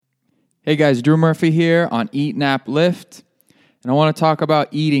Hey guys, Drew Murphy here on Eat, Nap, Lift, and I want to talk about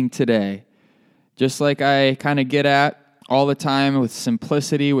eating today. Just like I kind of get at all the time with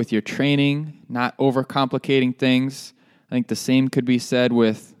simplicity with your training, not overcomplicating things, I think the same could be said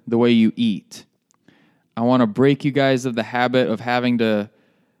with the way you eat. I want to break you guys of the habit of having to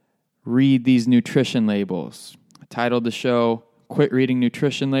read these nutrition labels. I titled the show, Quit Reading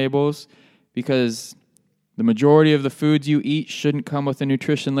Nutrition Labels, because the majority of the foods you eat shouldn't come with a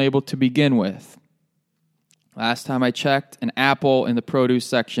nutrition label to begin with. Last time I checked, an apple in the produce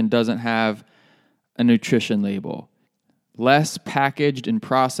section doesn't have a nutrition label. Less packaged and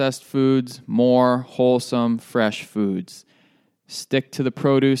processed foods, more wholesome, fresh foods. Stick to the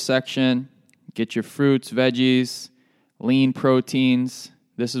produce section. Get your fruits, veggies, lean proteins.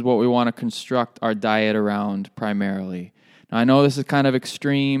 This is what we want to construct our diet around primarily. Now, I know this is kind of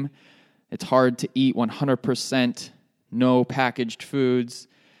extreme. It's hard to eat 100% no packaged foods.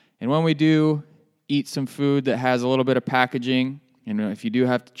 And when we do eat some food that has a little bit of packaging, and if you do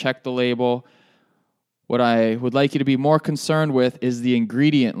have to check the label, what I would like you to be more concerned with is the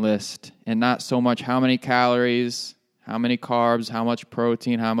ingredient list and not so much how many calories, how many carbs, how much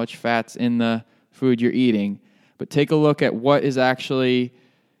protein, how much fat's in the food you're eating. But take a look at what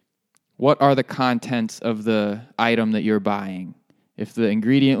are the contents of the item that you're buying. If the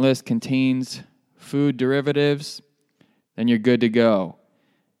ingredient list contains food derivatives, then you're good to go.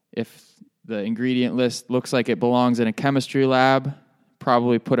 If the ingredient list looks like it belongs in a chemistry lab,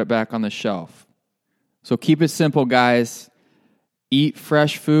 probably put it back on the shelf. So keep it simple, guys. Eat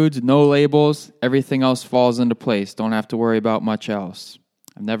fresh foods, no labels. Everything else falls into place. Don't have to worry about much else.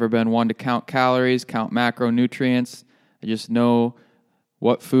 I've never been one to count calories, count macronutrients. I just know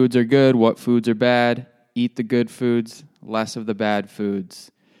what foods are good, what foods are bad. Eat the good foods, less of the bad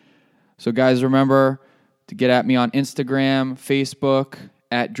foods. So guys, remember to get at me on Instagram, Facebook,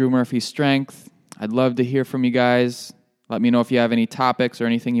 at Drew Murphy Strength. I'd love to hear from you guys. Let me know if you have any topics or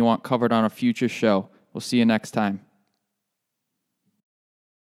anything you want covered on a future show. We'll see you next time.